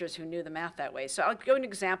those teachers who knew the math that way. So I'll give an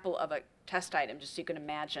example of a test item just so you can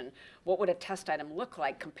imagine what would a test item look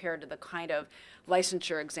like compared to the kind of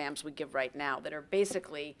licensure exams we give right now that are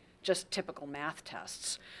basically just typical math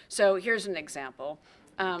tests. So here's an example.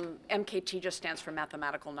 MKT just stands for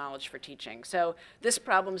mathematical knowledge for teaching. So this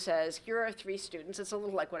problem says, here are 3 students. It's a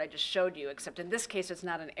little like what I just showed you, except in this case, it's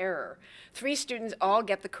not an error. 3 students all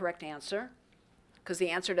get the correct answer, because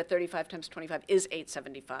the answer to 35 times 25 is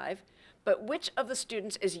 875. But which of the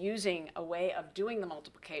students is using a way of doing the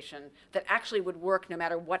multiplication that actually would work no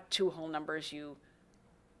matter what 2 whole numbers you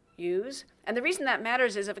use? And the reason that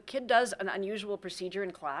matters is if a kid does an unusual procedure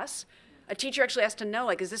in class, a teacher actually has to know,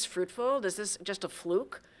 like, is this fruitful? Is this just a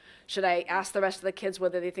fluke? Should I ask the rest of the kids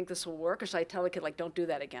whether they think this will work, or should I tell the kid, like, don't do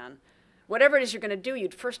that again? Whatever it is you're going to do,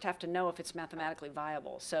 you'd first have to know if it's mathematically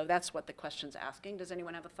viable. So that's what the question's asking. Does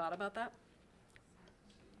anyone have a thought about that?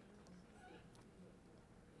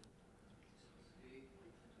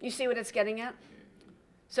 You see what it's getting at?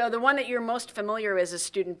 So the one that you're most familiar with is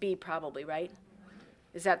student B, probably, right?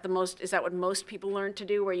 Is that what most people learn to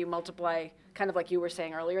do, where you multiply, kind of like you were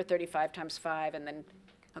saying earlier, 35 times 5, and then,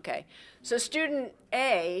 okay. So student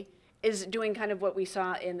A is doing kind of what we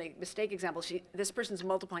saw in the mistake example. This person's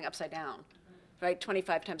multiplying upside down, right?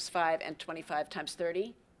 25 times 5 and 25 times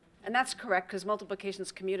 30. And that's correct, because multiplication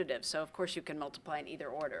is commutative, so of course you can multiply in either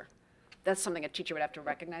order. That's something a teacher would have to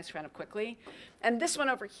recognize kind of quickly. And this one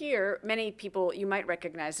over here, many people you might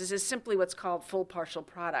recognize, this is simply what's called full partial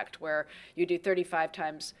product, where you do 5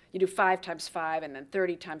 times 5, and then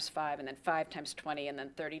 30 times 5, and then 5 times 20, and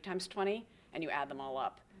then 30 times 20, and you add them all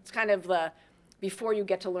up. It's kind of the, before you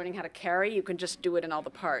get to learning how to carry, you can just do it in all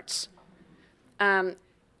the parts.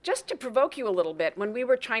 Just to provoke you a little bit, when we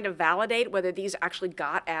were trying to validate whether these actually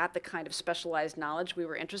got at the kind of specialized knowledge we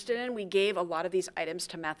were interested in, we gave a lot of these items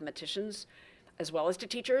to mathematicians as well as to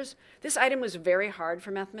teachers. This item was very hard for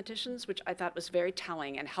mathematicians, which I thought was very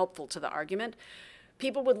telling and helpful to the argument.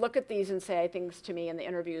 People would look at these and say things to me in the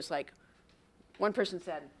interviews like, one person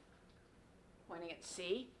said, pointing at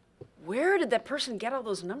C, where did that person get all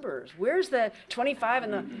those numbers? Where's the 25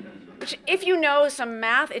 and the, which if you know some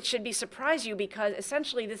math, it should surprise you, because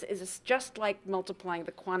essentially this is just like multiplying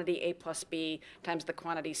the quantity A plus B times the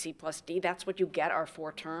quantity C plus D. That's what you get, are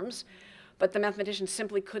 4 terms. But the mathematicians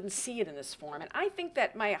simply couldn't see it in this form. And I think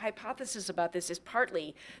that my hypothesis about this is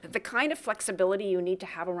partly that the kind of flexibility you need to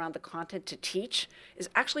have around the content to teach is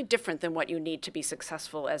actually different than what you need to be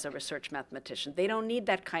successful as a research mathematician. They don't need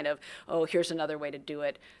that kind of, oh, here's another way to do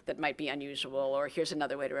it that might be unusual, or here's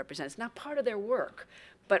another way to represent it. It's not part of their work.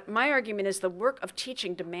 But my argument is the work of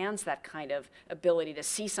teaching demands that kind of ability to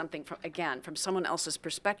see something from, again, from someone else's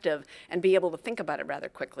perspective and be able to think about it rather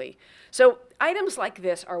quickly. So items like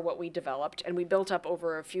this are what we developed, and we built up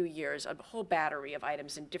over a few years a whole battery of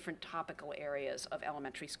items in different topical areas of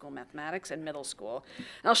elementary school mathematics and middle school.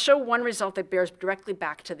 And I'll show one result that bears directly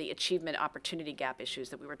back to the achievement opportunity gap issues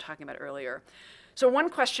that we were talking about earlier. So one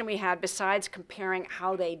question we had, besides comparing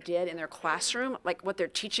how they did in their classroom, like what their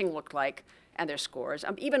teaching looked like, and their scores.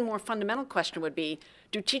 Even more fundamental question would be,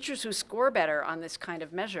 do teachers who score better on this kind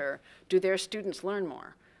of measure, do their students learn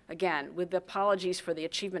more? Again, with the apologies for the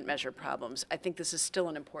achievement measure problems, I think this is still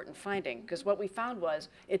an important finding, because what we found was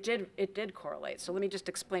it did correlate. So let me just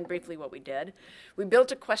explain briefly what we did. We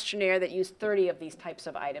built a questionnaire that used 30 of these types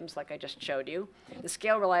of items, like I just showed you. The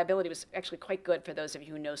scale reliability was actually quite good for those of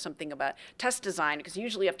you who know something about test design, because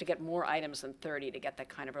usually you have to get more items than 30 to get that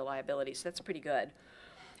kind of reliability, so that's pretty good.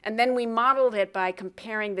 And then we modeled it by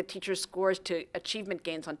comparing the teacher's scores to achievement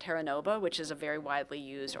gains on Terra Nova, which is a very widely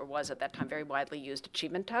used, or was at that time, very widely used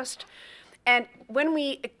achievement test. And when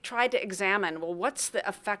we tried to examine, well, what's the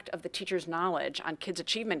effect of the teacher's knowledge on kids'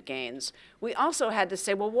 achievement gains, we also had to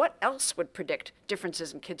say, well, what else would predict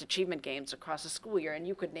differences in kids' achievement gains across a school year? And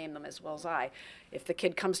you could name them as well as I. If the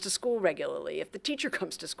kid comes to school regularly, if the teacher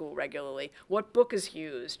comes to school regularly, what book is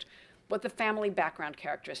used, what the family background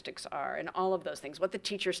characteristics are, and all of those things, what the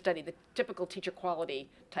teacher studied, the typical teacher quality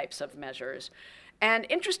types of measures. And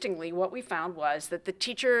interestingly, what we found was that the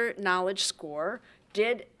teacher knowledge score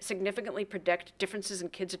did significantly predict differences in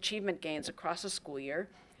kids' achievement gains across a school year.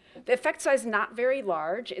 The effect size is not very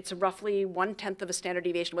large. It's roughly 1/10 of a standard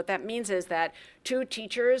deviation. What that means is that 2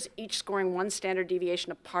 teachers, each scoring 1 standard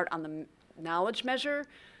deviation apart on the knowledge measure,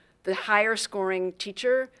 the higher scoring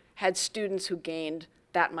teacher had students who gained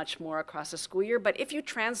that much more across a school year. But if you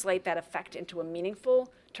translate that effect into a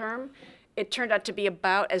meaningful term, it turned out to be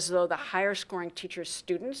about as though the higher scoring teachers'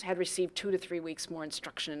 students had received 2 to 3 weeks more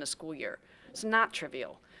instruction in a school year. It's not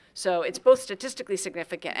trivial. So it's both statistically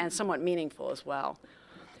significant and somewhat meaningful as well.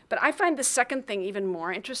 But I find the second thing even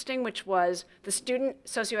more interesting, which was the student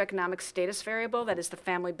socioeconomic status variable, that is the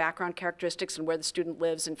family background characteristics and where the student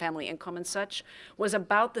lives and family income and such, was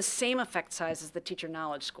about the same effect size as the teacher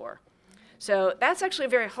knowledge score. So that's actually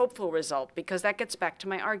a very hopeful result, because that gets back to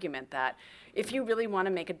my argument that if you really want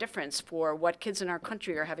to make a difference for what kids in our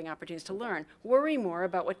country are having opportunities to learn, worry more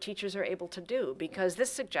about what teachers are able to do, because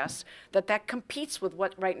this suggests that that competes with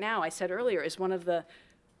what right now I said earlier is one of the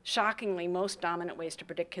shockingly most dominant ways to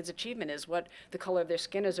predict kids' achievement is what the color of their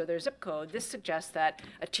skin is or their zip code. This suggests that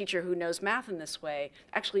a teacher who knows math in this way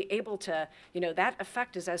actually able to, that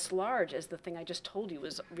effect is as large as the thing I just told you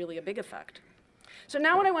was really a big effect. So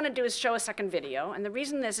now what I want to do is show a second video, and the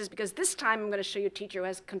reason this is because this time I'm going to show you a teacher who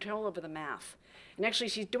has control over the math. And actually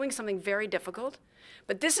she's doing something very difficult,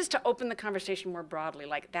 but this is to open the conversation more broadly,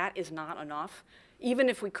 like that is not enough. Even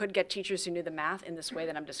if we could get teachers who knew the math in this way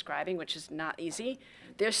that I'm describing, which is not easy,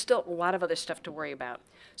 there's still a lot of other stuff to worry about.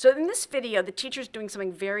 So in this video, the teacher's doing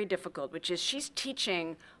something very difficult, which is she's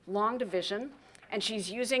teaching long division, and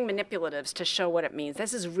she's using manipulatives to show what it means.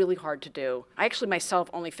 This is really hard to do. I actually myself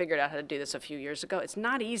only figured out how to do this a few years ago. It's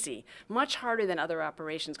not easy, much harder than other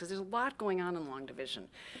operations, because there's a lot going on in long division.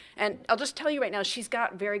 And I'll just tell you right now, she's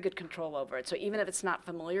got very good control over it. So even if it's not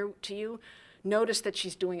familiar to you, notice that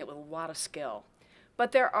she's doing it with a lot of skill.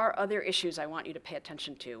 But there are other issues I want you to pay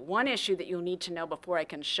attention to. One issue that you'll need to know before I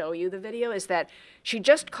can show you the video is that she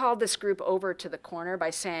just called this group over to the corner by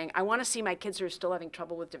saying, I want to see my kids who are still having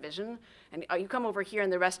trouble with division, and you come over here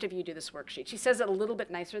and the rest of you do this worksheet. She says it a little bit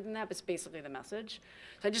nicer than that, but it's basically the message.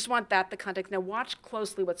 So I just want that the context. Now watch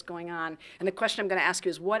closely what's going on, and the question I'm going to ask you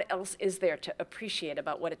is, what else is there to appreciate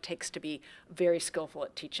about what it takes to be very skillful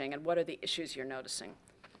at teaching, and what are the issues you're noticing?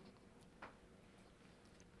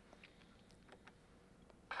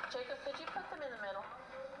 Jacob, could you put them in the middle?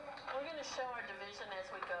 We're going to show our division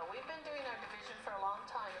as we go. We've been doing our division for a long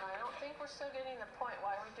time, and I don't think we're still getting the point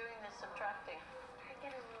why we're doing this subtracting. I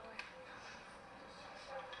get a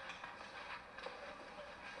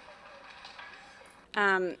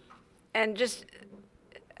ruler. And just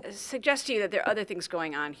suggest to you that there are other things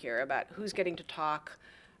going on here about who's getting to talk,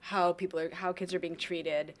 how kids are being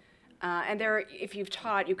treated. And if you've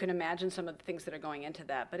taught, you can imagine some of the things that are going into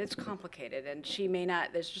that, but it's complicated, and she may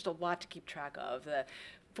not, there's just a lot to keep track of. The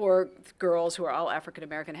 4 girls who are all African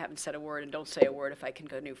American haven't said a word and don't say a word if I can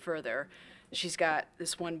go no further. She's got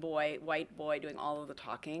this one boy, white boy, doing all of the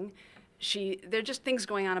talking. There are just things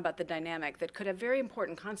going on about the dynamic that could have very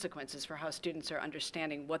important consequences for how students are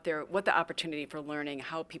understanding what the opportunity for learning,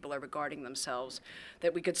 how people are regarding themselves,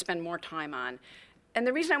 that we could spend more time on. And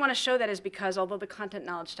the reason I want to show that is because although the content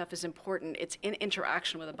knowledge stuff is important, it's in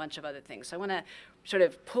interaction with a bunch of other things. So I want to sort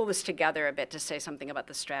of pull this together a bit to say something about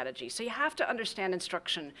the strategy. So you have to understand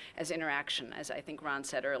instruction as interaction, as I think Ron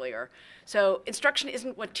said earlier. So instruction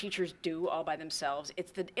isn't what teachers do all by themselves.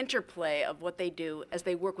 It's the interplay of what they do as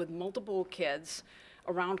they work with multiple kids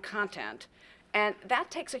around content. And that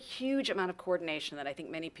takes a huge amount of coordination that I think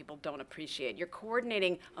many people don't appreciate. You're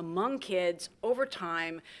coordinating among kids over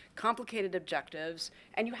time, complicated objectives,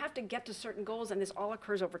 and you have to get to certain goals, and this all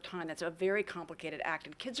occurs over time. That's a very complicated act,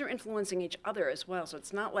 and kids are influencing each other as well. So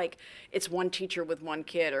it's not like it's one teacher with one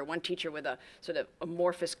kid or one teacher with a sort of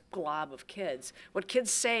amorphous glob of kids. What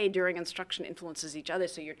kids say during instruction influences each other,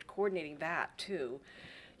 so you're coordinating that too.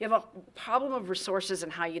 You have a problem of resources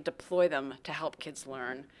and how you deploy them to help kids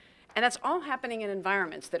learn. And that's all happening in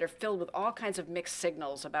environments that are filled with all kinds of mixed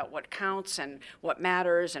signals about what counts and what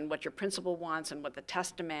matters and what your principal wants and what the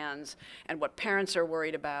test demands and what parents are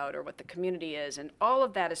worried about or what the community is. And all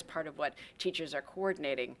of that is part of what teachers are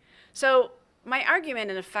coordinating. So my argument,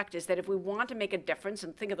 in effect, is that if we want to make a difference,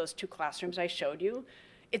 and think of those 2 classrooms I showed you,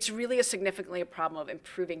 it's really a problem of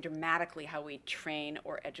improving dramatically how we train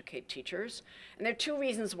or educate teachers. And there are 2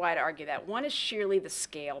 reasons why I'd argue that. One is sheerly the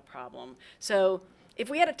scale problem. So if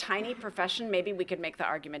we had a tiny profession, maybe we could make the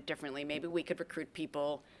argument differently. Maybe we could recruit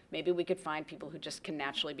people. Maybe we could find people who just can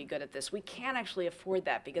naturally be good at this. We can't actually afford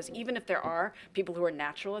that, because even if there are people who are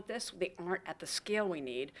natural at this, they aren't at the scale we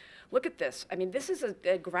need. Look at this. I mean, this is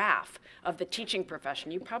a graph of the teaching profession.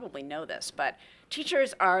 You probably know this, but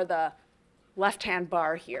teachers are the left-hand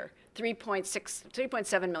bar here.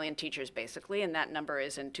 3.7 million teachers basically, and that number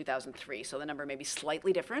is in 2003, so the number may be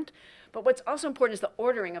slightly different. But what's also important is the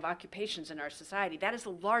ordering of occupations in our society. That is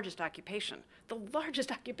the largest occupation, the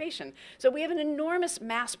largest occupation. So we have an enormous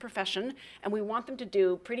mass profession, and we want them to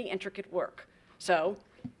do pretty intricate work. So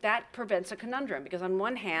that prevents a conundrum, because on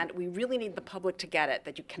one hand, we really need the public to get it,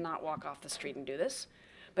 that you cannot walk off the street and do this.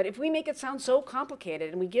 But if we make it sound so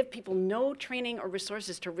complicated and we give people no training or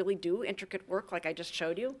resources to really do intricate work like I just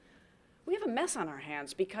showed you, we have a mess on our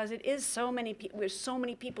hands, because it is so many there's so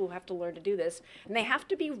many people who have to learn to do this, and they have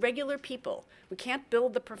to be regular people. We can't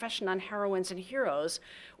build the profession on heroines and heroes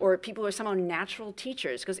or people who are somehow natural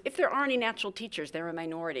teachers, because if there are any natural teachers, they're a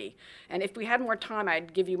minority. And if we had more time,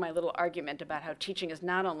 I'd give you my little argument about how teaching is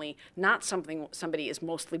not only not something somebody is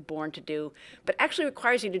mostly born to do, but actually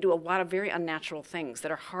requires you to do a lot of very unnatural things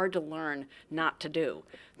that are hard to learn not to do.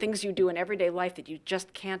 Things you do in everyday life that you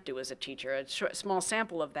just can't do as a teacher. A small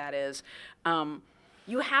sample of that is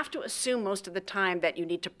you have to assume most of the time that you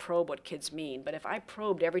need to probe what kids mean. But if I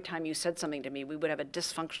probed every time you said something to me, we would have a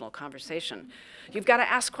dysfunctional conversation. You've got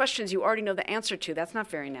to ask questions you already know the answer to. That's not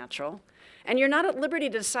very natural. And you're not at liberty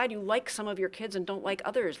to decide you like some of your kids and don't like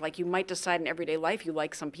others, like you might decide in everyday life you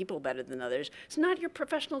like some people better than others. It's not your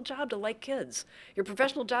professional job to like kids. Your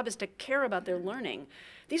professional job is to care about their learning.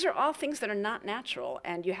 These are all things that are not natural,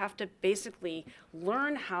 and you have to basically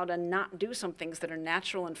learn how to not do some things that are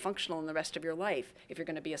natural and functional in the rest of your life if you're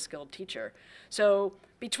going to be a skilled teacher. So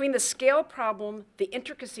between the scale problem, the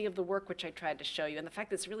intricacy of the work, which I tried to show you, and the fact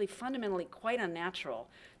that it's really fundamentally quite unnatural,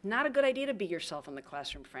 not a good idea to be yourself in the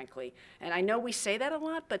classroom, frankly. And I know we say that a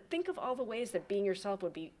lot, but think of all the ways that being yourself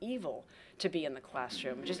would be evil to be in the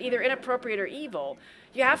classroom, just either inappropriate or evil.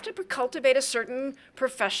 You have to cultivate a certain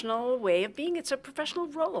professional way of being. It's a professional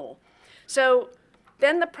role. So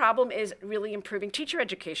then the problem is really improving teacher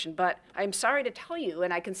education. But I'm sorry to tell you,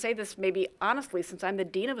 and I can say this maybe honestly since I'm the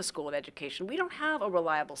dean of a school of education, we don't have a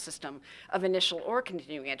reliable system of initial or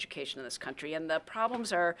continuing education in this country. And the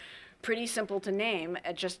problems are pretty simple to name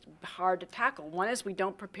and just hard to tackle. One is we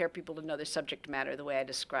don't prepare people to know their subject matter the way I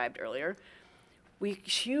described earlier. We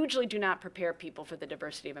hugely do not prepare people for the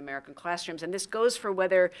diversity of American classrooms, and this goes for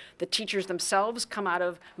whether the teachers themselves come out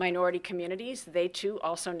of minority communities. They too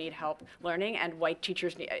also need help learning, and white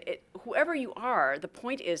teachers need it. Whoever you are, the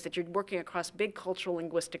point is that you're working across big cultural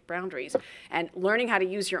linguistic boundaries, and learning how to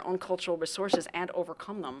use your own cultural resources and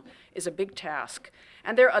overcome them is a big task.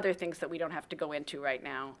 And there are other things that we don't have to go into right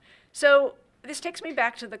now. So this takes me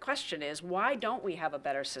back to the question is, why don't we have a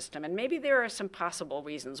better system? And maybe there are some possible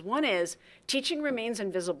reasons. One is teaching remains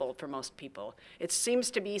invisible for most people. It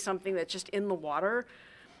seems to be something that's just in the water.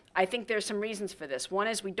 I think there's some reasons for this. One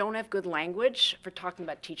is we don't have good language for talking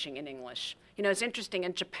about teaching in English. You know, it's interesting,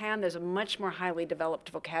 in Japan there's a much more highly developed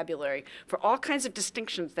vocabulary for all kinds of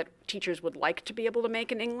distinctions that teachers would like to be able to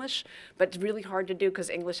make in English, but it's really hard to do because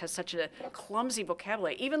English has such a clumsy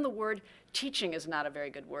vocabulary. Even the word teaching is not a very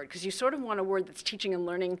good word, because you sort of want a word that's teaching and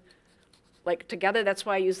learning like together. That's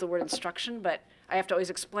why I use the word instruction, but I have to always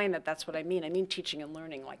explain that that's what I mean. I mean teaching and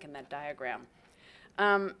learning, like in that diagram.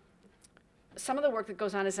 Some of the work that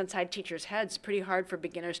goes on is inside teachers' heads. Pretty hard for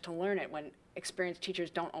beginners to learn it when experienced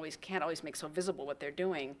teachers can't always make so visible what they're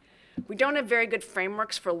doing. We don't have very good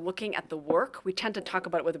frameworks for looking at the work. We tend to talk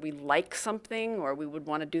about whether we like something or we would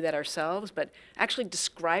want to do that ourselves, but actually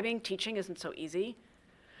describing teaching isn't so easy.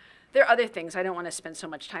 There are other things. I don't want to spend so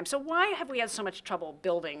much time. So why have we had so much trouble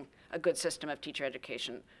building a good system of teacher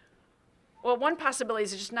education? Well, one possibility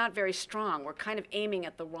is it's just not very strong. We're kind of aiming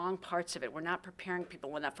at the wrong parts of it. We're not preparing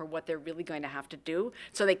people enough for what they're really going to have to do.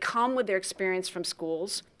 So they come with their experience from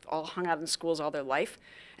schools, all hung out in schools all their life,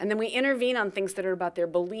 and then we intervene on things that are about their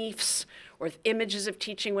beliefs or images of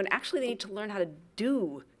teaching when actually they need to learn how to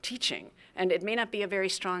do teaching, and it may not be a very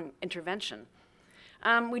strong intervention.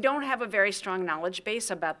 We don't have a very strong knowledge base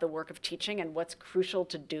about the work of teaching and what's crucial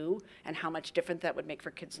to do and how much different that would make for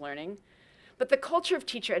kids' learning. But the culture of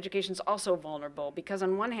teacher education is also vulnerable because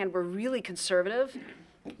on one hand, we're really conservative.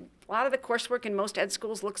 A lot of the coursework in most ed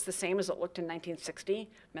schools looks the same as it looked in 1960.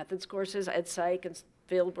 Methods courses, ed psych, and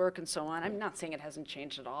field work, and so on. I'm not saying it hasn't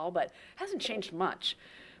changed at all, but it hasn't changed much.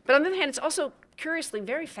 But on the other hand, it's also, curiously,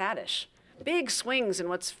 very faddish. Big swings in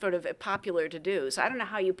what's sort of popular to do. So I don't know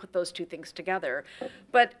how you put those two things together.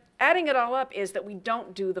 But adding it all up is that we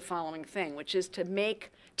don't do the following thing, which is to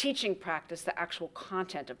make teaching practice the actual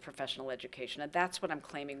content of professional education. And that's what I'm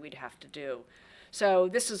claiming we'd have to do. So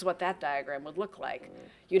this is what that diagram would look like.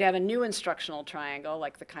 You'd have a new instructional triangle,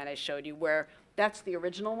 like the kind I showed you, where that's the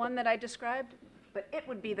original one that I described, but it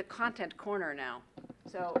would be the content corner now.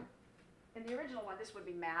 So in the original one, this would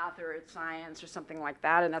be math or science or something like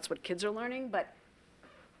that, and that's what kids are learning. But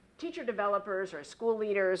teacher developers or school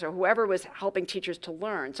leaders or whoever was helping teachers to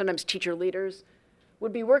learn, sometimes teacher leaders,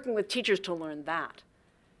 would be working with teachers to learn that.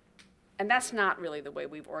 And that's not really the way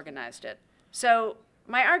we've organized it. So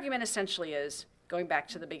my argument essentially is, going back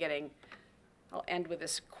to the beginning, I'll end with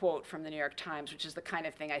this quote from the New York Times, which is the kind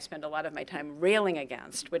of thing I spend a lot of my time railing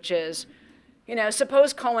against, which is, you know,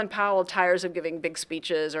 suppose Colin Powell tires of giving big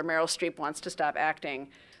speeches or Meryl Streep wants to stop acting.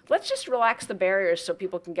 Let's just relax the barriers so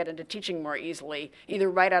people can get into teaching more easily, either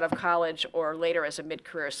right out of college or later as a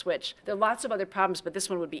mid-career switch. There are lots of other problems, but this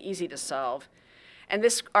one would be easy to solve. And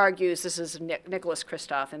this argues, this is Nicholas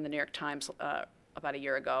Kristof in the New York Times about a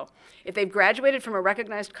year ago, if they've graduated from a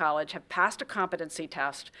recognized college, have passed a competency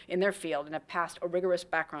test in their field, and have passed a rigorous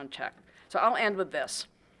background check. So I'll end with this.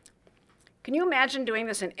 Can you imagine doing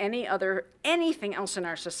this in anything else in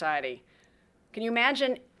our society? Can you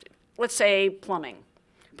imagine, let's say, plumbing?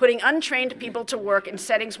 Putting untrained people to work in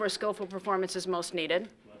settings where skillful performance is most needed,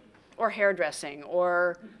 or hairdressing,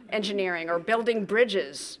 or engineering, or building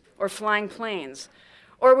bridges, or flying planes?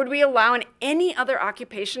 Or would we allow in any other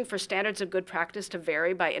occupation for standards of good practice to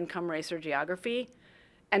vary by income, race, or geography?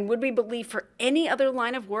 And would we believe for any other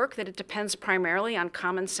line of work that it depends primarily on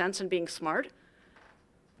common sense and being smart?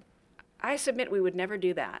 I submit we would never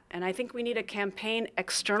do that. And I think we need a campaign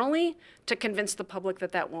externally to convince the public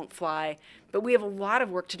that that won't fly. But we have a lot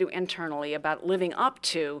of work to do internally about living up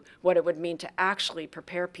to what it would mean to actually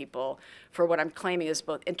prepare people for what I'm claiming is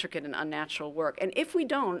both intricate and unnatural work. And if we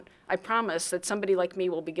don't, I promise that somebody like me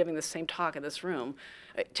will be giving the same talk in this room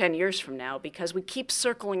 10 years from now, because we keep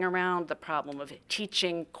circling around the problem of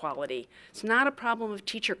teaching quality. It's not a problem of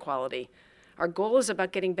teacher quality. Our goal is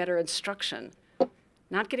about getting better instruction,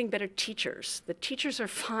 not getting better teachers. The teachers are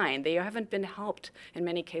fine. They haven't been helped in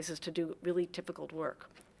many cases to do really difficult work.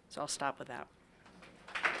 So I'll stop with that.